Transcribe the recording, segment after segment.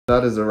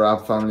That is a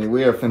wrap, family.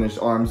 We are finished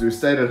arms. We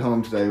stayed at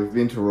home today. We've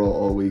been to raw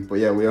all week, but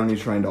yeah, we only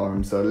trained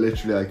arms, so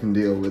literally I can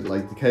deal with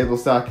like the cable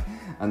stack,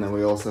 and then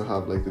we also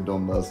have like the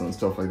dumbbells and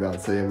stuff like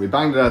that. So yeah, we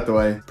banged it out the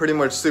way. Pretty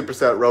much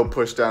superset rope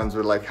push downs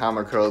with like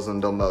hammer curls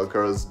and dumbbell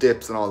curls,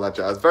 dips and all that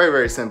jazz. Very,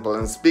 very simple.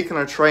 And speaking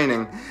of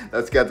training,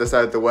 let's get this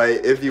out the way.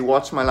 If you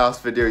watched my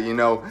last video, you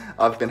know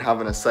I've been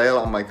having a sale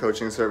on my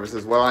coaching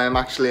services. Well, I am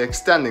actually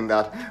extending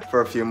that for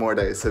a few more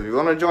days. So if you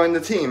want to join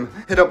the team,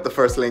 hit up the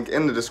first link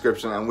in the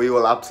description and we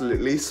will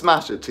absolutely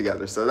smash it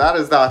together. So that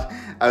is that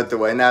out the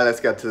way. Now let's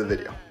get to the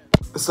video.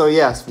 So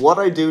yes, what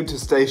I do to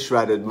stay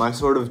shredded, my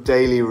sort of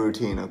daily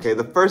routine, okay?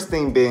 The first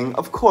thing being,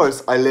 of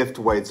course, I lift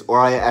weights or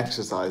I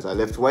exercise. I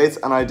lift weights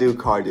and I do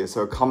cardio,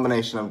 so a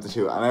combination of the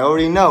two. And I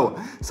already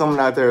know someone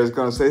out there is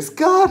going to say,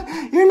 Scott,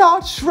 you're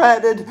not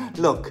shredded.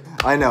 Look,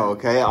 I know,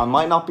 okay? I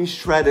might not be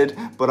shredded,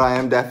 but I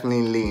am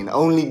definitely lean.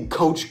 Only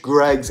Coach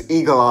Greg's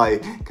eagle eye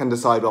can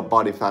decide what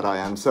body fat I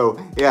am. So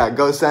yeah,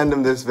 go send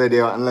him this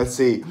video and let's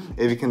see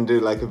if he can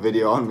do like a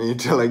video on me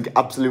to like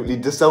absolutely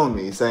disown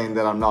me, saying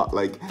that I'm not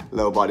like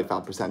low body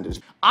fat percentage.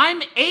 I'm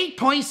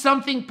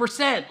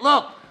 8-point-something%.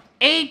 Look,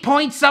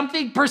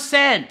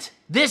 8-point-something%.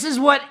 This is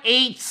what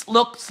 8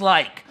 looks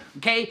like,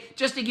 okay?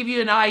 Just to give you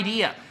an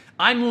idea.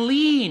 I'm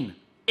lean.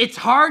 It's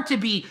hard to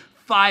be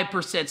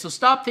 5%, so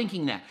stop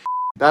thinking that.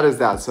 That is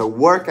that. So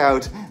work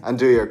out and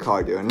do your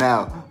cardio.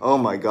 Now, oh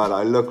my god,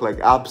 I look like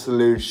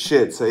absolute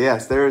shit. So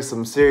yes, there is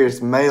some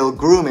serious male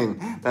grooming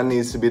that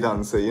needs to be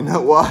done. So you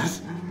know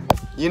what?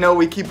 You know,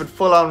 we keep it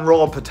full on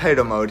raw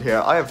potato mode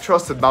here. I have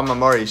trusted Mama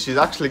Murray. She's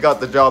actually got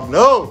the job.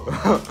 No!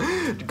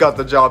 got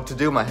the job to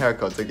do my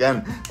haircuts.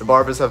 Again, the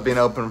barbers have been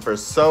open for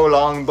so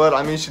long, but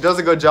I mean, she does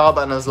a good job,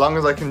 and as long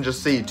as I can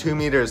just see 2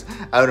 meters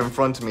out in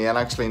front of me and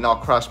actually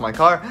not crash my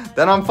car,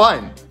 then I'm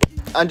fine.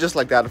 And just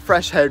like that, a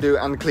fresh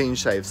hairdo and clean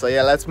shave. So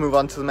yeah, let's move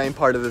on to the main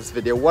part of this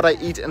video. What I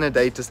eat in a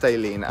day to stay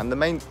lean. And the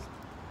main...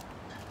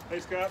 Hey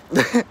Scott.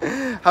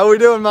 How we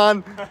doing,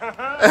 man?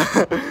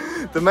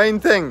 The main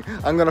thing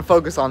I'm gonna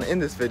focus on in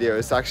this video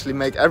is to actually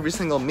make every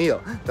single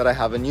meal that I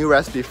have a new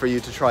recipe for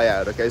you to try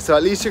out, okay? So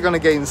at least you're gonna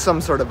gain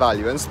some sort of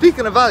value. And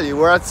speaking of value,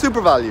 we're at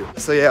super value.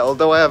 So yeah,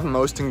 although I have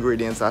most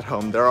ingredients at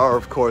home, there are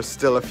of course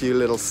still a few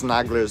little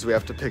snagglers we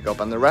have to pick up.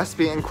 And the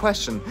recipe in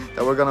question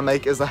that we're gonna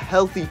make is a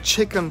healthy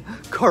chicken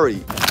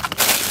curry.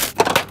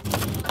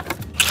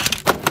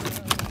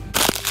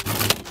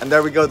 And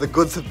there we go, the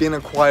goods have been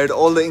acquired,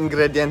 all the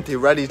ingredienti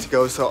ready to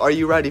go. So are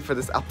you ready for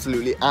this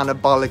absolutely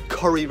anabolic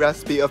curry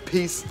recipe of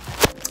peace?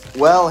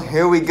 Well,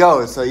 here we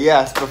go. So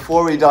yes,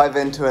 before we dive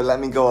into it,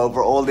 let me go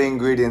over all the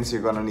ingredients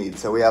you're gonna need.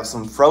 So we have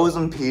some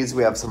frozen peas,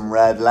 we have some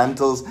red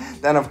lentils,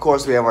 then of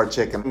course we have our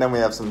chicken, and then we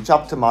have some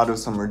chopped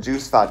tomatoes, some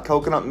reduced fat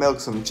coconut milk,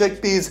 some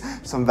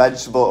chickpeas, some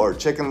vegetable or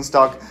chicken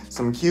stock,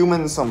 some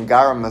cumin, some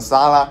garam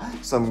masala,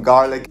 some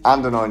garlic,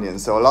 and an onion.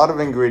 So a lot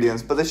of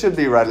ingredients, but they should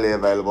be readily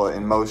available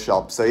in most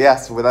shops. So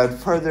yes, without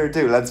further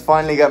ado, let's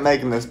finally get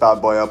making this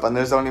bad boy up. And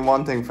there's only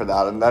one thing for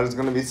that, and that is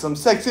gonna be some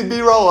sexy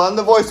B-roll and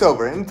the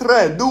voiceover in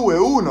 3, 2,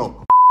 1.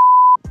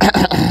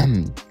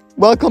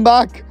 Welcome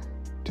back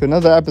to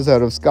another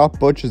episode of Scott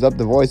Butchers Up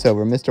the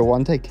Voiceover. Mr.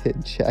 One Take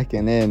Kid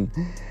checking in.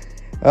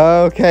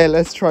 Okay,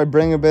 let's try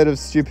bring a bit of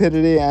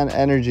stupidity and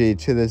energy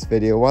to this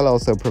video while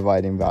also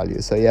providing value.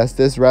 So yes,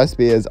 this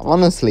recipe is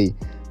honestly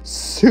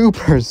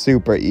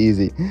super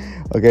easy.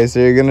 Okay, so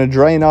you're gonna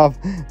drain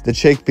off the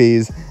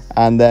chickpeas,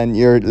 and then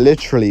you're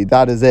literally,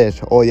 that is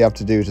it. All you have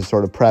to do to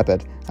sort of prep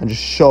it and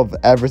just shove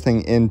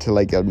everything into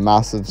like a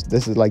massive,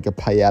 this is like a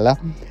paella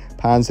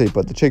pan. So you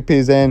put the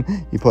chickpeas in,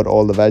 you put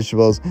all the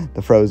vegetables,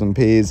 the frozen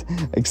peas,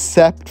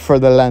 except for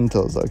the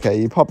lentils, okay?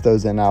 You pop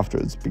those in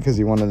afterwards because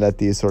you want to let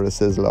these sort of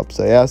sizzle up.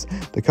 So yes,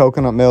 the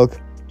coconut milk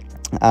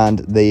and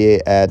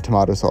the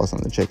tomato sauce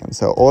on the chicken.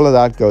 So all of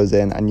that goes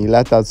in and you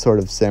let that sort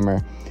of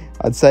simmer.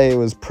 I'd say it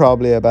was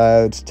probably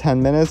about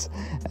 10 minutes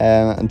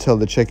until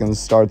the chicken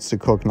starts to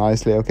cook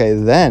nicely. Okay,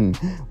 then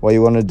what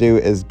you want to do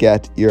is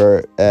get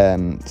your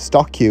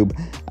stock cube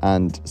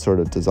and sort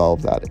of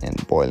dissolve that in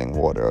boiling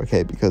water,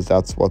 okay? Because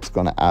that's what's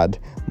going to add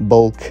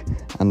bulk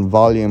and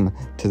volume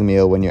to the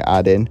meal when you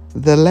add in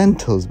the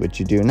lentils, which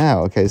you do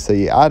now, okay? So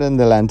you add in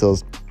the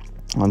lentils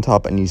on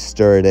top and you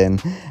stir it in,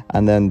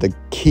 and then the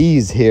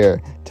keys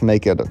here to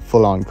make it a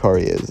full-on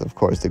curry is of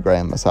course the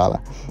garam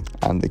masala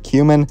and the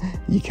cumin.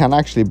 You can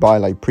actually buy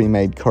like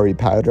pre-made curry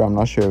powder. I'm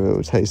not sure if it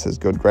would taste as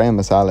good. Garam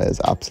masala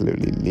is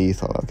absolutely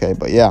lethal, okay?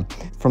 But yeah,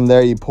 from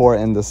there you pour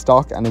in the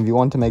stock, and if you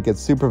want to make it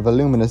super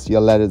voluminous,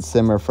 you'll let it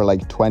simmer for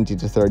like 20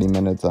 to 30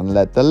 minutes and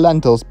let the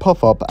lentils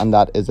puff up, and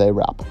that is a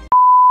wrap.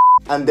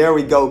 And there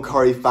we go,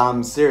 curry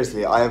fam.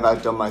 Seriously, I have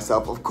outdone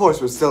myself. Of course,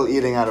 we're still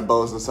eating out of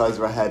bowls the size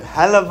of our head.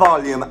 Hella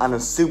volume and a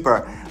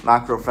super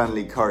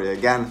macro-friendly curry.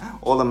 Again,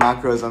 all the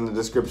macros in the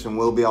description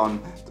will be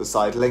on the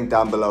site, link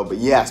down below. But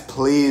yes,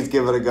 please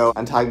give it a go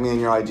and tag me in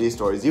your IG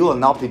stories. You will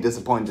not be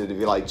disappointed if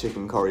you like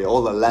chicken curry.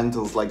 All the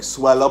lentils like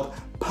swell up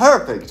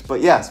perfect.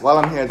 But yes, while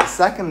I'm here, the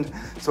second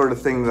sort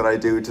of thing that I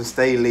do to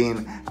stay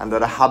lean and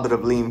that a habit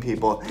of lean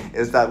people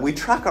is that we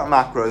track our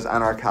macros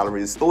and our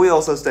calories, but we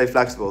also stay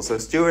flexible. So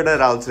Stuart et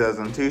al.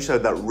 2002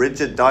 showed that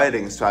rigid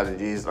dieting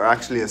strategies are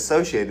actually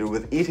associated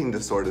with eating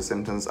disorder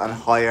symptoms and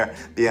higher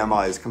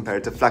BMIs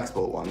compared to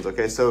flexible ones.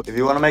 Okay, so if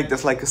you want to make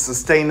this like a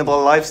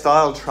sustainable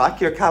lifestyle,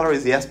 track your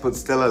calories, yes, but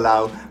still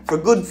allow for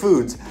good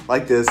foods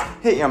like this,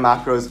 hit your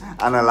macros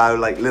and allow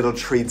like little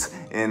treats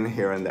in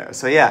here and there.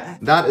 So yeah,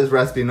 that is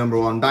recipe number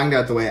 1, banged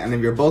out the way. And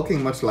if you're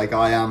bulking much like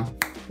I am,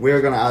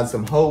 we're gonna add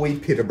some whole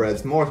wheat pita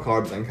breads, more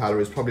carbs and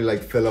calories, probably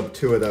like fill up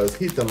 2 of those,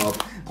 heat them up,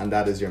 and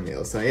that is your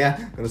meal. So yeah,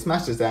 I'm gonna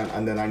smash this down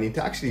and then I need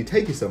to actually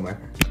take you somewhere.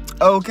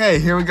 Okay,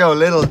 here we go,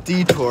 little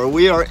detour.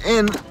 We are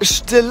in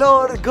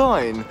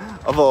Stillorgain,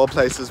 of all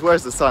places.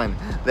 Where's the sign?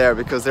 There,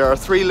 because there are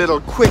 3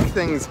 little quick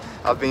things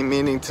I've been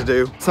meaning to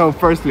do. So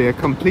firstly, a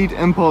complete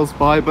impulse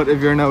buy, but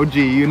if you're an OG,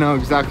 you know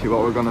exactly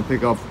what we're gonna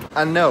pick up.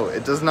 And no,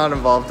 it does not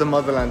involve the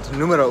motherland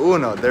numero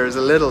uno. There is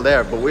a little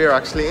there, but we are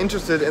actually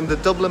interested in the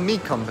Dublin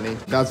Meat Company.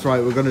 That's right,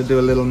 we're gonna do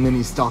a little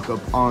mini stock up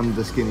on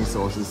the skinny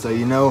sauces. So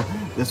you know,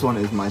 this one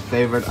is my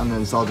favorite, and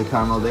then salted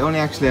caramel. They only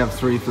actually have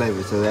 3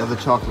 flavors, so they have the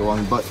chocolate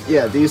one, but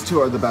yeah, these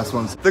 2 are the best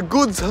ones. The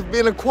goods have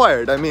been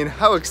acquired. I mean,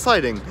 how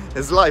exciting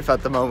is life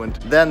at the moment?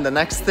 Then the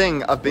next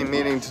thing I've been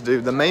meaning to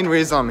do, the main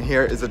reason I'm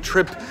here is a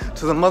trip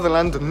to the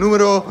motherland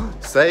numero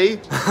say,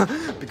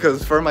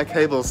 because for my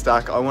cable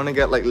stack, I want to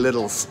get like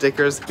little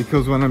stickers,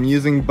 because when I'm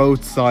using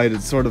both sides,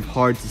 it's sort of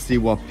hard to see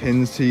what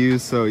pins to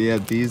use. So yeah,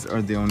 these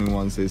are the only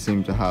ones they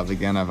seem to have.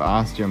 Again, I've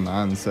asked your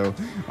man, so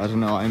I don't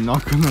know, I'm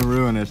not gonna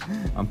ruin it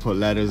and put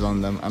letters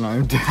on them, and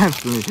I'm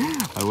definitely,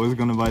 I was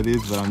gonna buy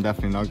these, but I'm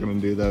definitely not gonna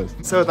do those.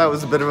 So that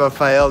was a bit of a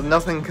fail.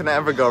 Nothing can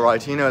ever go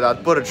right, you know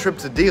that, but a trip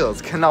to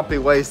deals cannot be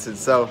wasted,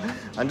 so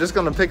I'm just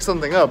gonna pick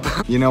something up.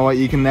 You know what,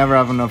 you can never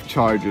have enough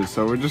chargers,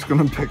 so we're just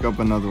gonna pick up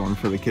another one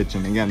for the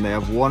kitchen. Again, they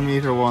have 1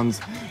 meter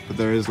ones, but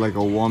there is like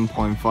a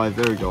 1.5,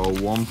 there we go, a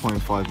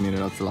 1.5 meter,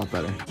 that's a lot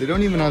better. They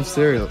don't even have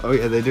cereal. Oh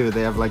yeah, they do,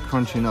 they have like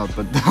crunchy nut,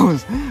 but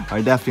those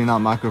are definitely not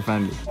macro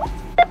friendly.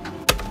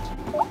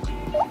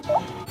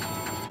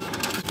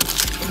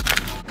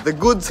 The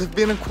goods have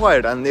been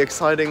acquired and the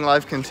exciting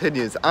life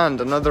continues,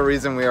 and another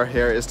reason we are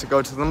here is to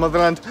go to the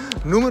motherland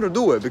numero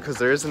 2, because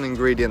there is an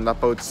ingredient that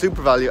both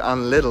SuperValu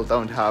and Lidl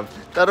don't have,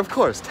 that of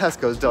course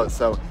Tesco's does,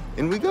 so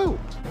in we go.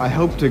 I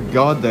hope to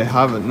God they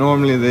have it.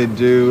 Normally they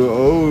do.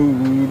 Oh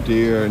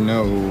dear,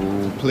 no,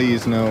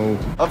 please no.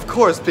 Of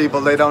course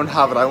people, they don't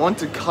have it. I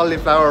wanted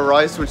cauliflower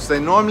rice, which they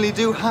normally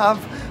do have,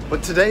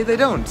 but today they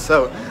don't.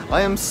 So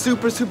I am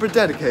super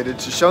dedicated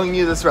to showing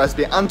you this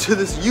recipe and to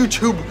this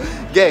YouTube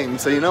game.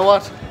 So you know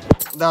what?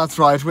 That's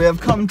right, we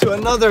have come to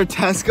another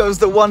Tesco's,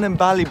 the one in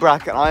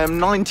Ballybrack, and I am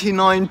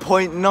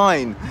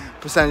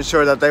 99.9%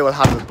 sure that they will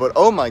have it. But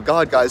oh my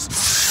God, guys,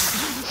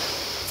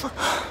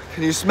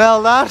 can you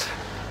smell that?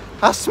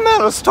 I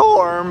smell a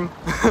storm.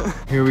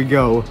 Here we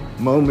go,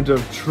 moment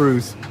of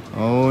truth.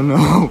 Oh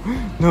no,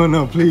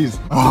 no, please.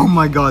 Oh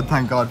my God,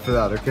 thank God for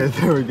that. Okay,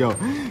 there we go.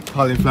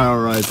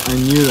 Cauliflower rice, I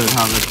knew they'd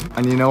have it.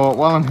 And you know what,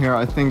 while I'm here,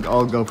 I think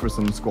I'll go for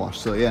some squash.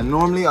 So yeah,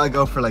 normally I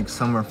go for like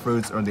summer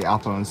fruits or the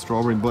apple and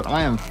strawberry, but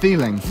I am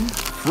feeling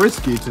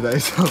frisky today,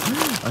 so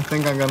I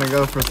think I'm gonna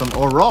go for some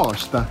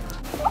orange.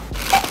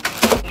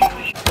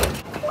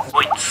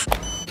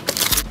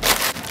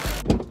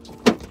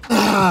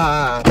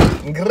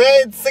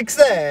 Great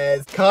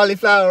success!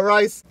 Cauliflower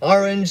rice,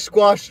 orange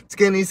squash,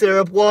 skinny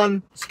syrup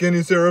 1,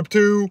 skinny syrup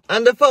 2,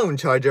 and a phone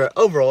charger.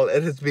 Overall,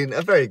 it has been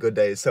a very good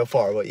day so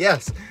far, but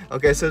yes.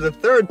 Okay, so the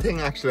third thing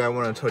actually I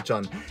want to touch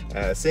on,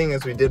 seeing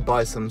as we did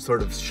buy some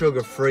sort of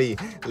sugar-free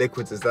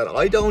liquids, is that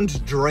I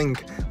don't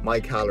drink my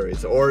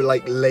calories or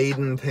like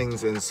laden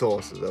things in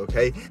sauces,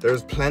 okay?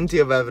 There's plenty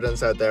of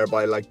evidence out there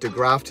by like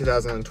DeGraff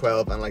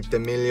 2012 and like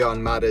D'Amelio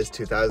and Mattis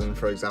 2000,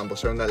 for example,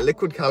 showing that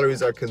liquid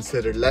calories are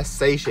considered less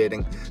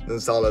satiating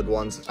than solid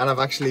ones, and have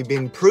actually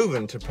been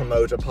proven to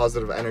promote a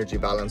positive energy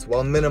balance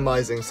while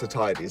minimizing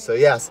satiety. So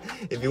yes,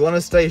 if you want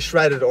to stay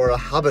shredded, or a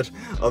habit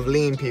of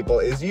lean people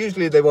is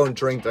usually they won't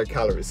drink their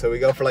calories, so we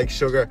go for like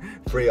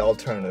sugar-free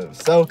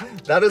alternatives. So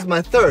that is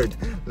my third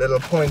little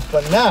point,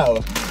 but now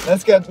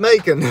let's get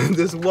making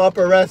this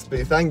Whopper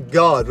recipe. Thank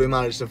God we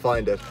managed to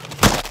find it.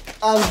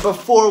 And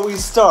before we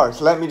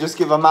start, let me just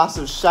give a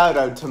massive shout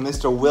out to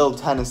Mr. Will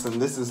Tennyson.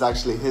 This is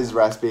actually his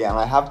recipe, and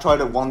I have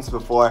tried it once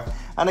before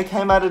and it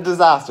came out a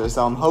disaster,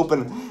 so I'm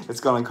hoping it's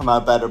going to come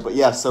out better. But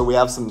yes, so we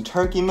have some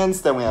turkey mince,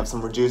 then we have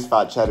some reduced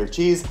fat cheddar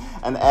cheese,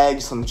 an egg,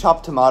 some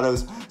chopped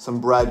tomatoes, some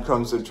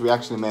breadcrumbs, which we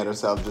actually made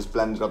ourselves, just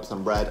blended up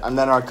some bread, and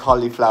then our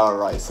cauliflower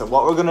rice. So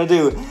what we're going to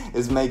do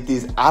is make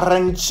these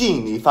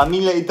arancini,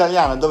 famiglia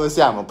italiana, dove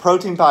siamo,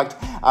 protein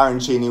packed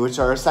arancini, which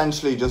are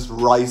essentially just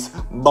rice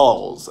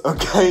balls,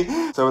 okay?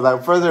 So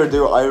without further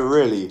ado, I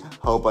really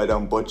hope I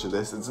don't butcher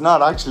this. It's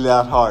not actually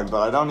that hard,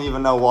 but I don't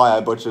even know why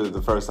I butchered it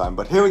the first time.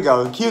 But here we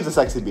go, cue the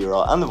sexy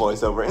B-roll and the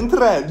voiceover in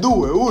 3,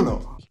 2, 1.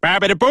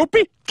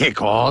 Che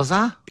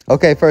cosa?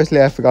 Okay,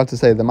 firstly, I forgot to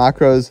say the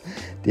macros,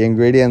 the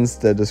ingredients,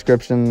 the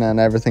description and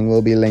everything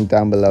will be linked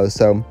down below,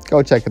 so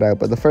go check it out.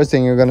 But the first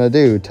thing you're going to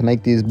do to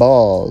make these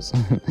balls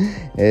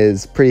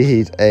is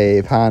preheat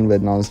a pan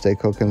with non-stick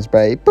cooking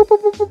spray, boop,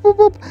 boop, boop, boop, boop,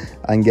 boop,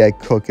 and get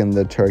cooking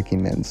the turkey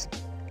mince.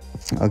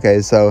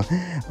 Okay, so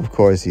of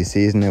course you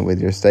season it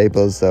with your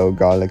staples, so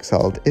garlic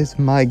salt is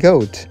my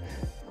goat.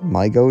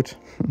 My goat?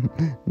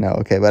 No,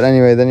 okay, but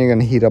anyway, then you're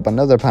going to heat up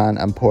another pan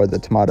and pour the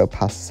tomato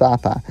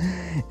passata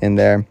in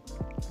there.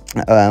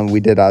 We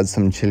did add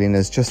some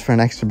chiliness just for an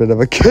extra bit of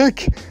a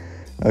kick.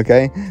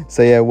 Okay,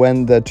 so yeah,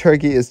 when the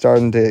turkey is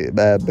starting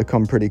to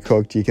become pretty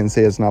cooked, you can see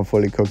it's not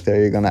fully cooked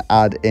there, you're going to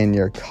add in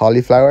your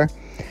cauliflower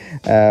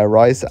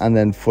rice and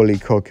then fully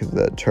cook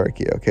the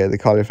turkey. Okay, the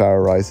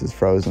cauliflower rice is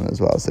frozen as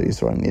well, so you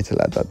sort of need to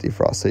let that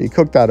defrost. So you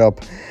cook that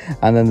up,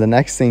 and then the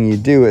next thing you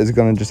do is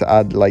going to just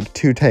add like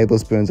 2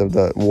 tablespoons of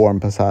the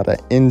warm passata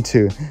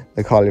into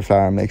the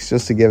cauliflower mix,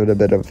 just to give it a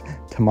bit of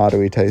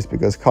tomatoey taste,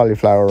 because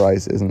cauliflower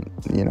rice isn't,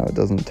 you know, it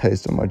doesn't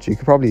taste so much. You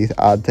could probably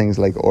add things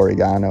like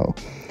oregano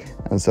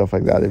and stuff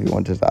like that if you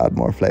wanted to add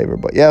more flavor.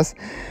 But yes,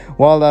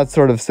 while that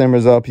sort of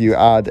simmers up, you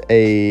add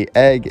a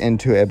egg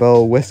into a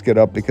bowl, whisk it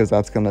up, because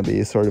that's going to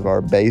be sort of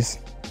our base.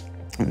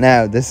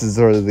 Now this is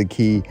sort of the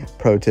key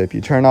pro tip: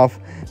 you turn off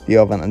the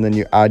oven and then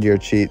you add your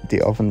cheese,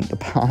 the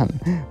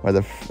pan or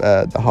the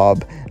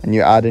hob, and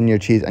you add in your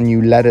cheese and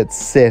you let it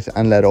sit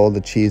and let all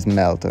the cheese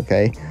melt.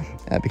 Okay,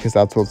 because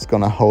that's what's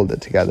going to hold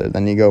it together.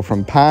 Then you go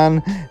from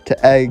pan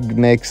to egg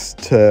mix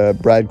to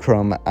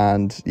breadcrumb,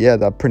 and yeah,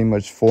 that pretty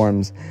much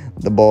forms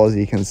the balls.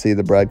 You can see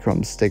the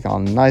breadcrumbs stick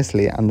on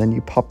nicely, and then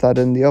you pop that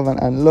in the oven,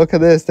 and look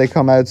at this, they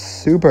come out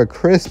super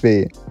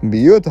crispy,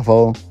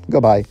 beautiful.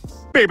 Goodbye.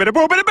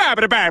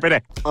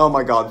 Oh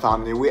my god,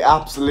 family, we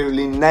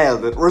absolutely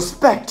nailed it.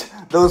 Respect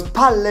those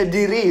palle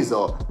di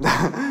riso.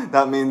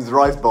 That means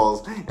rice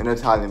balls in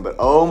Italian, but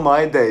oh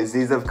my days,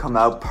 these have come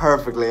out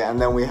perfectly. And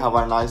then we have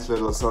our nice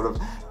little sort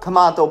of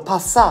tomato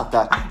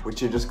passata,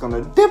 which you're just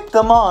gonna dip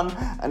them on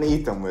and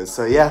eat them with.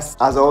 So yes,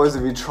 as always,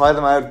 if you try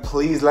them out,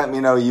 please let me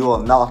know. You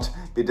will not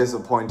be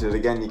disappointed.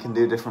 Again, you can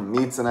do different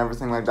meats and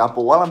everything like that,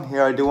 but while I'm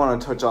here, I do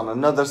want to touch on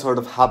another sort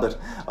of habit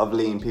of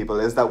lean people,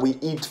 is that we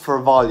eat for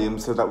volume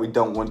so that we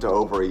don't want to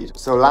overeat.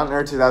 So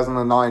Lantner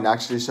 2009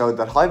 actually showed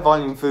that high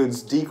volume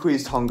foods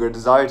decreased hunger,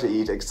 desire to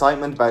eat,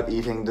 excitement about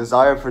eating,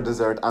 desire for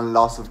dessert, and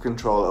loss of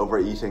control over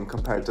eating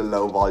compared to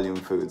low volume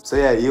foods. So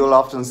yeah, you'll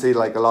often see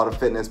like a lot of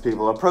fitness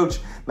people approach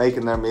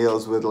making their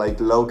meals with like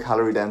low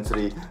calorie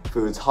density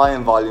foods, high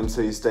in volume,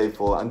 so you stay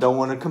full and don't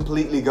want to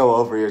completely go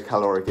over your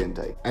caloric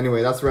intake.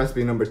 Anyway, that's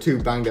recipe number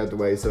 2 banged out the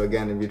way. So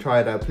again, if you try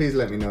it out, please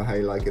let me know how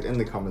you like it in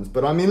the comments.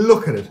 But I mean,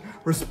 look at it,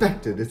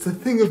 respect it, it's a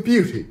thing of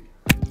beauty.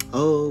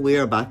 Oh, we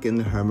are back in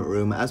the hermit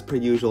room as per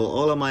usual,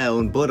 all on my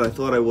own, but I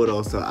thought I would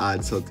also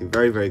add something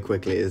very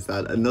quickly, is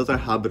that another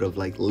habit of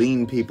like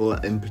lean people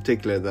in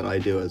particular that I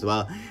do as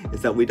well,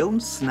 is that we don't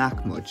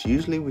snack much.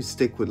 Usually we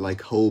stick with like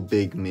whole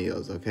big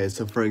meals. Okay,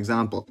 so for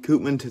example,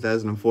 Koopman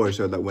 2004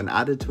 showed that when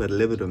added to ad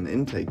libitum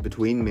intake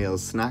between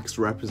meals, snacks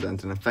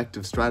represent an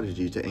effective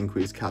strategy to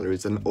increase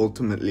calories and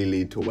ultimately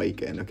lead to weight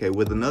gain. Okay,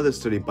 with another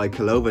study by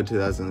Kalova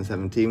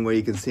 2017, where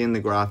you can see in the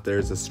graph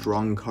there's a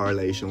strong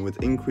correlation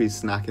with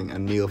increased snacking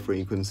and meal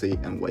frequency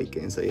and weight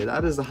gain. So yeah,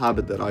 that is a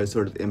habit that I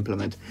sort of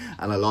implement,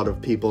 and a lot of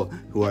people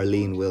who are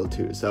lean will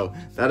too. So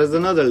that is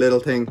another little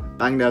thing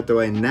banged out the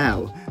way.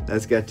 Now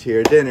let's get to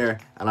your dinner,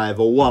 and I have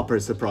a whopper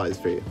surprise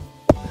for you,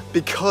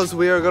 because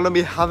we are going to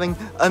be having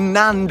a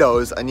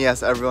Nando's. And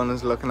yes, everyone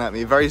is looking at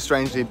me very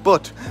strangely,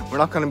 but we're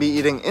not going to be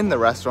eating in the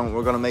restaurant.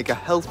 We're going to make a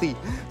healthy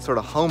sort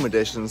of home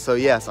edition. So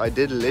yes, I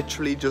did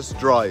literally just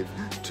drive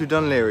to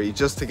Dunleary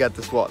just to get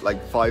this, what, like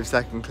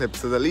 5-second clip.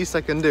 So the least I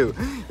can do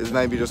is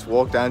maybe just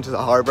walk down to the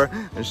harbour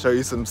and show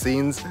you some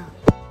scenes.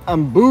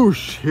 And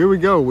boosh, here we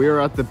go, we are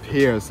at the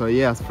pier. So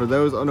yes, for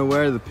those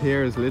unaware, the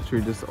pier is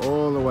literally just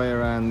all the way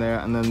around there,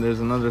 and then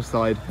there's another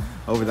side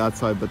over that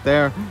side, but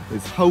there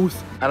is host.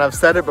 And I've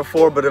said it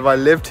before, but if I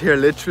lived here,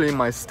 literally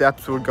my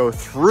steps would go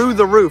through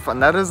the roof.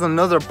 And that is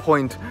another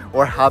point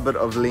or habit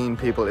of lean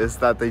people, is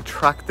that they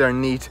track their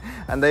NEAT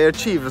and they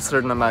achieve a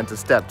certain amount of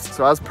steps.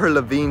 So as per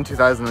Levine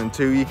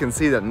 2002, you can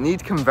see that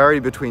NEAT can vary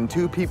between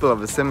 2 people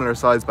of a similar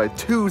size by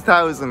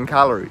 2,000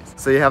 calories.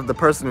 So you have the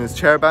person who's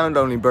chair-bound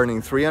only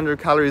burning 300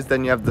 calories,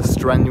 then you have the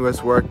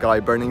strenuous work guy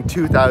burning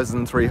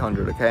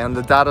 2,300, okay? And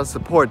the data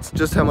supports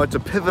just how much a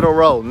pivotal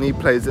role NEAT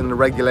plays in the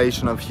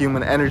regulation of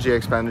human energy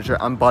expenditure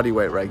and body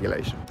weight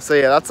regulation. So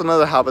yeah, that's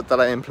another habit that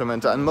I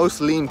implement, and most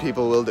lean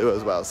people will do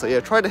as well. So yeah,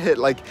 try to hit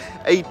like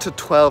 8 to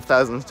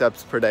 12,000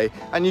 steps per day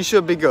and you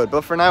should be good.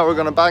 But for now, we're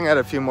gonna bang out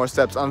a few more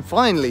steps and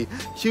finally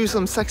cue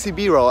some sexy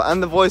b-roll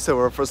and the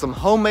voiceover for some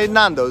homemade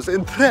Nando's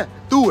in 3,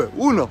 2,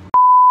 1.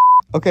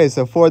 Okay,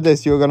 so for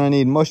this, you're going to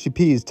need mushy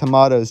peas,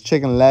 tomatoes,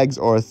 chicken legs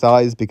or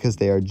thighs because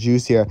they are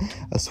juicier,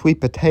 a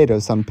sweet potato,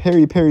 some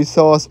peri-peri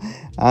sauce,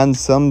 and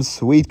some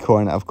sweet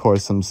corn, of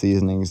course, some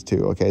seasonings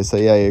too. Okay, so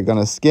yeah, you're going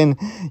to skin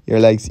your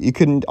legs. You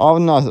couldn't, oh,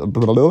 not,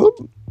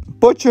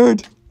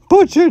 butchered.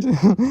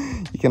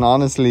 You can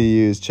honestly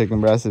use chicken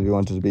breast if you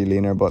wanted to be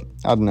leaner, but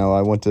I don't know,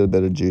 I wanted a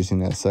bit of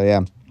juiciness, so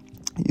yeah.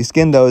 You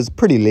skin those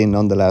pretty lean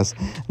nonetheless,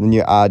 and then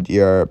you add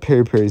your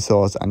peri-peri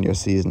sauce and your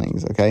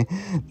seasonings, okay?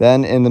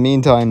 Then in the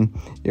meantime,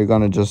 you're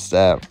gonna just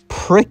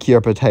prick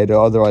your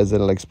potato, otherwise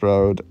it'll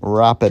explode.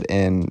 Wrap it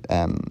in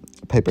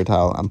paper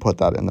towel and put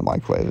that in the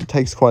microwave. It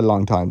takes quite a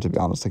long time, to be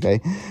honest, okay?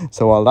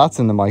 So while that's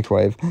in the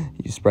microwave,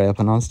 you spray up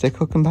a non-stick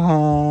cooking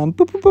pan,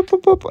 boop, boop, boop,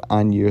 boop, boop,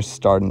 and you're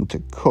starting to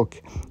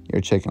cook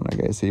your chicken,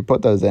 okay? So you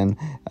put those in,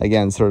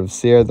 again, sort of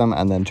sear them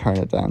and then turn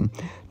it down.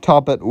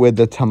 Top it with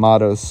the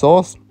tomato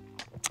sauce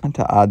and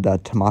to add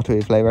that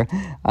tomatoey flavor.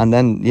 And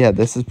then, yeah,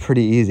 this is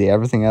pretty easy.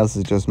 Everything else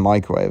is just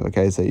microwave,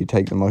 okay? So you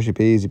take the mushy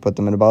peas, you put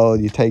them in a bowl,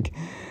 you take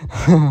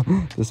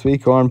the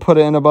sweet corn, put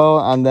it in a bowl,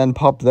 and then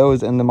pop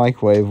those in the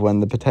microwave when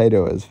the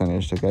potato is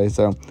finished, okay?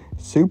 So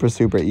super,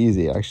 super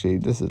easy, actually.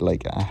 This is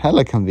like a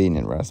hella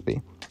convenient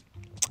recipe.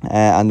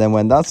 And then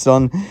when that's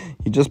done,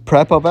 you just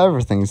prep up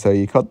everything. So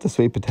you cut the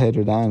sweet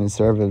potato down and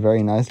serve it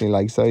very nicely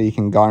like so. You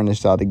can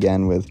garnish that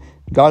again with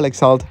garlic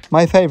salt,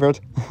 my favorite.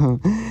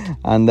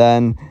 And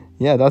then,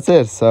 yeah, that's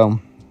it. So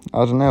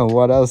I don't know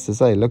what else to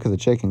say. Look at the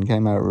chicken,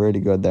 came out really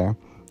good there.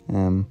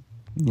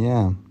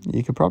 Yeah,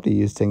 you could probably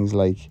use things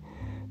like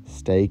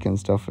steak and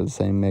stuff for the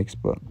same mix,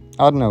 but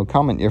I don't know.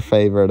 Comment your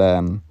favorite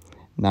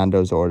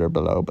Nando's order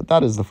below. But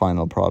that is the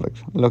final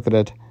product. Look at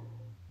it,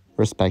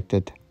 respect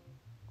it.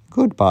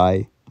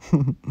 Goodbye.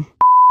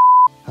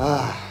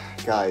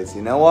 Guys,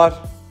 you know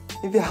what?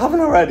 If you haven't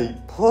already,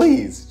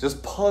 please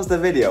just pause the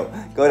video,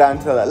 go down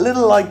to that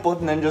little like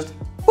button and just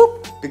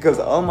boop, because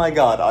oh my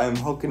god, I am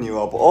hooking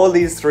you up all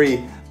these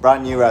 3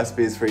 brand new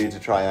recipes for you to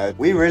try out.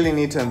 We really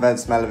need to invent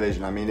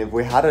smell-o-vision. I mean, if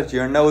we had it,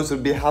 your nose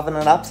would be having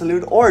an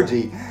absolute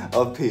orgy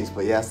of peace.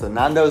 But yes, the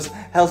Nando's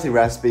healthy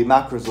recipe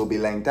macros will be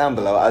linked down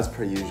below as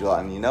per usual.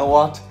 And you know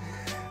what?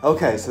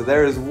 Okay, so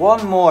there is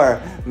one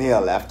more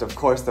meal left, of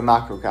course the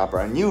macro capper,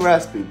 a new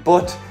recipe,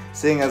 but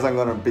seeing as I'm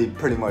going to be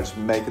pretty much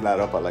making that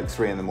up at like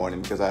 3 in the morning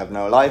because I have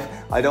no life,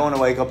 I don't want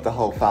to wake up the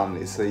whole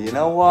family. So you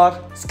know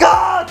what?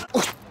 Scott!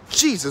 Oh,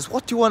 Jesus,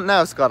 what do you want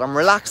now, Scott? I'm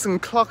relaxing,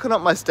 clocking up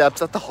my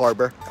steps at the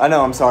harbour. I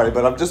know, I'm sorry,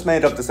 but I've just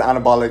made up this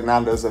anabolic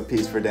Nando's of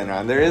peace for dinner,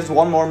 and there is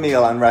one more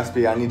meal and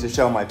recipe I need to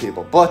show my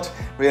people, but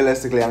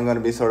realistically I'm going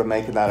to be sort of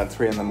making that at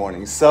 3 in the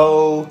morning,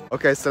 so...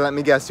 Okay, so let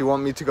me guess, you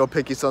want me to go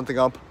pick you something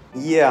up?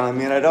 Yeah, I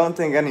mean, I don't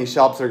think any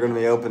shops are going to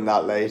be open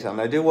that late,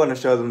 and I do want to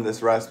show them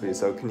this recipe,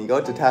 so can you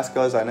go to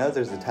Tesco's? I know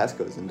there's a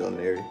Tesco's in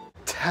Dunleary.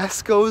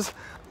 Tesco's?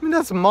 I mean,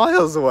 that's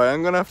miles away.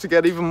 I'm going to have to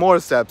get even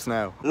more steps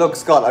now. Look,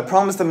 Scott, I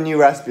promised them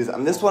new recipes,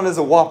 and this one is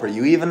a Whopper.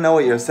 You even know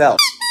it yourself.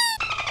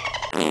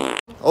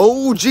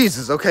 Oh,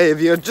 Jesus, okay, if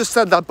you had just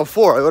said that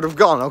before, I would have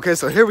gone. Okay,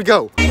 so here we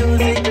go.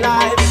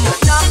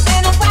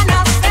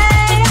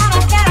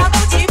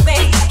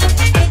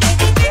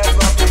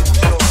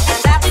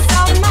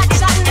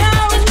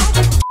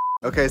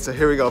 Okay, so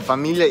here we go.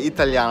 Famiglia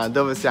Italiana,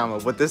 dove siamo?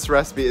 But this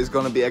recipe is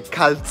going to be a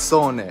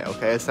calzone,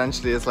 okay?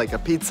 Essentially, it's like a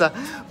pizza,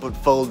 but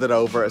folded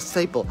over, a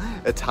staple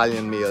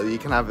Italian meal. You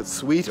can have it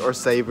sweet or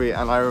savory,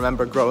 and I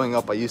remember growing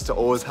up, I used to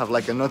always have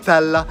like a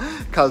Nutella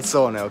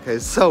calzone, okay?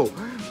 So,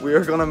 we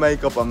are going to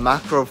make up a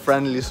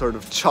macro-friendly sort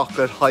of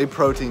chocolate,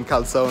 high-protein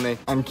calzone.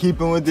 And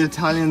keeping with the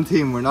Italian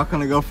theme, we're not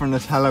going to go for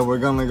Nutella, we're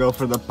going to go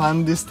for the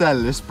pan di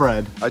stelle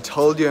spread. I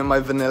told you in my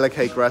vanilla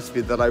cake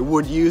recipe that I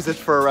would use it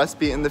for a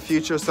recipe in the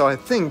future, so I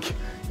think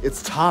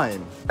it's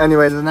time.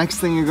 Anyway, the next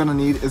thing you're gonna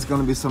need is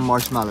gonna be some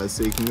marshmallows.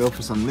 So you can go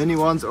for some mini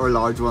ones or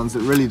large ones,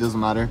 it really doesn't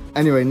matter.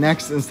 Anyway,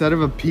 next, instead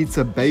of a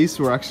pizza base,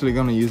 we're actually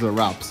gonna use a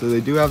wrap. So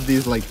they do have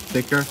these like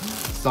thicker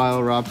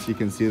style wraps, you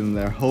can see them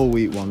there, whole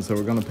wheat ones. So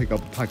we're gonna pick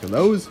up a pack of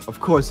those. Of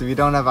course, if you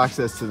don't have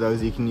access to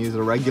those, you can use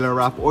a regular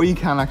wrap, or you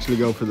can actually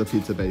go for the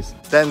pizza base.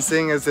 Then,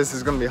 seeing as this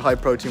is gonna be high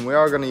protein, we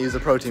are gonna use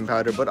a protein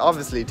powder, but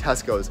obviously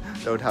Tesco's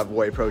don't have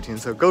whey protein.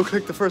 So go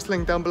click the first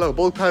link down below,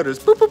 bulk powders,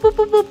 boop, boop, boop,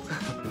 boop,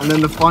 boop. And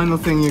then the final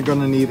thing you're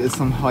gonna need is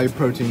some high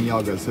protein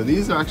yogurt. So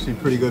these are actually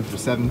pretty good for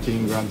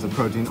 17 grams of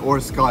protein, or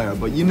Skyer,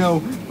 but you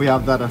know we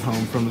have that at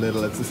home from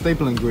Lidl. It's a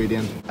staple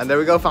ingredient. And there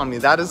we go, family.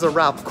 That is a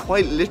wrap,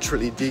 quite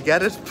literally. Do you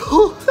get it?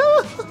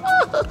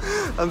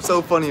 I'm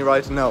so funny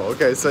right now.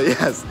 Okay, so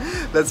yes,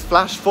 let's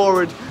flash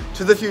forward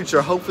to the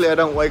future. Hopefully I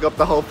don't wake up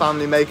the whole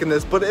family making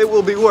this, but it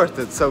will be worth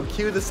it. So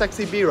cue the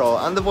sexy b-roll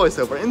and the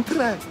voiceover in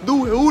 3,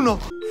 2, 1.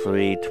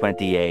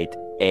 3:28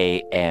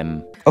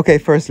 a.m. Okay,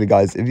 firstly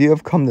guys, if you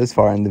have come this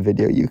far in the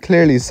video, you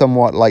clearly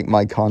somewhat like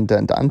my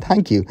content, and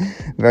thank you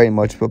very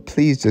much, but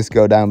please just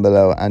go down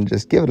below and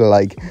just give it a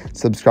like,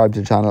 subscribe to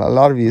the channel. A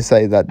lot of you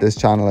say that this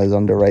channel is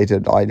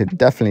underrated. I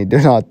definitely do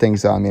not think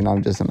so. I mean,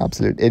 I'm just an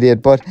absolute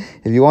idiot, but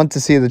if you want to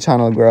see the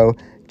channel grow,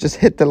 just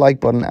hit the like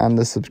button and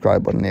the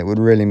subscribe button. It would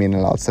really mean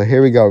a lot. So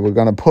here we go. We're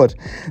going to put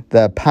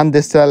the pan di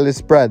stelle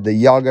spread, the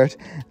yogurt,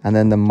 and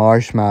then the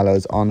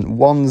marshmallows on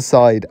one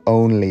side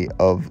only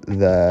of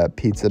the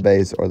pizza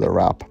base or the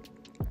wrap,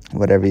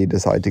 whatever you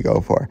decide to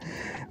go for.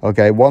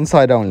 Okay, one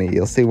side only.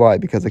 You'll see why,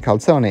 because a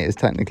calzone is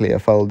technically a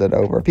folded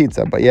over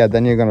pizza. But yeah,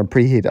 then you're going to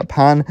preheat a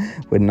pan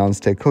with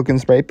non-stick cooking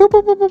spray, boop,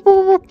 boop, boop, boop,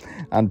 boop,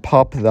 boop, and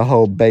pop the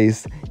whole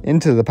base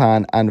into the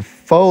pan and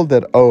fold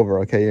it over.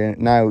 Okay,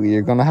 now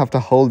you're going to have to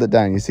hold it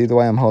down. You see the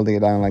way I'm holding it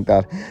down like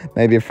that?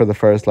 Maybe for the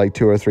first like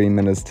 2 or 3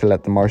 minutes to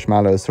let the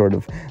marshmallows sort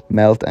of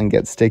melt and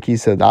get sticky,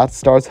 so that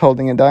starts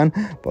holding it down.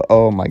 But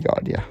oh my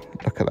god, yeah,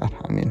 look at that.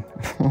 I mean,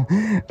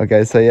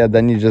 okay, so yeah,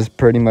 then you just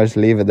pretty much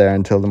leave it there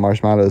until the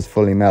marshmallows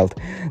fully melt.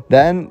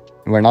 Then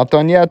we're not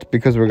done yet,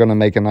 because we're going to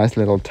make a nice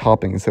little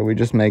topping. So we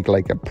just make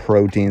like a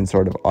protein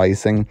sort of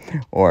icing,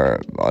 or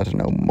I don't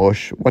know,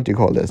 mush. What do you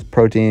call this?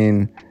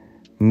 Protein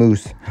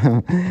mousse.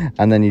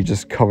 And then you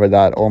just cover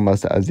that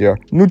almost as your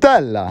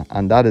Nutella,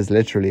 and that is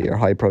literally your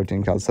high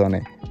protein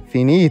calzone.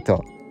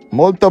 Finito.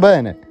 Molto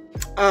bene.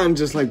 And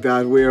just like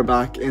that, we are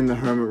back in the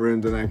hermit room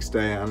the next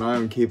day, and I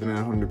am keeping it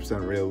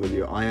 100% real with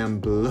you. I am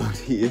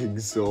bloody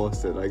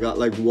exhausted. I got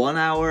like 1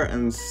 hour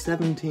and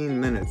 17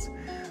 minutes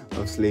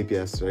of sleep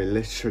yesterday.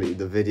 Literally,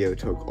 the video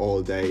took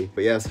all day.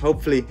 But yes,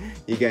 hopefully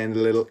you gained a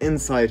little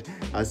insight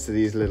as to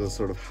these little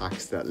sort of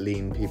hacks that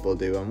lean people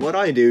do, and what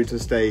I do to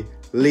stay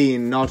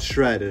lean, not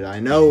shredded. I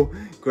know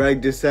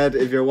Greg just said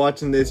if you're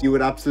watching this you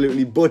would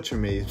absolutely butcher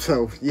me,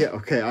 so yeah,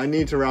 okay, I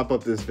need to wrap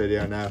up this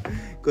video now.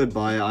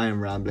 Goodbye, I am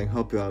rambling.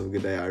 Hope you have a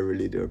good day. I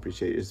really do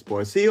appreciate your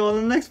support. See you all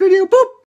in the next video. Boop!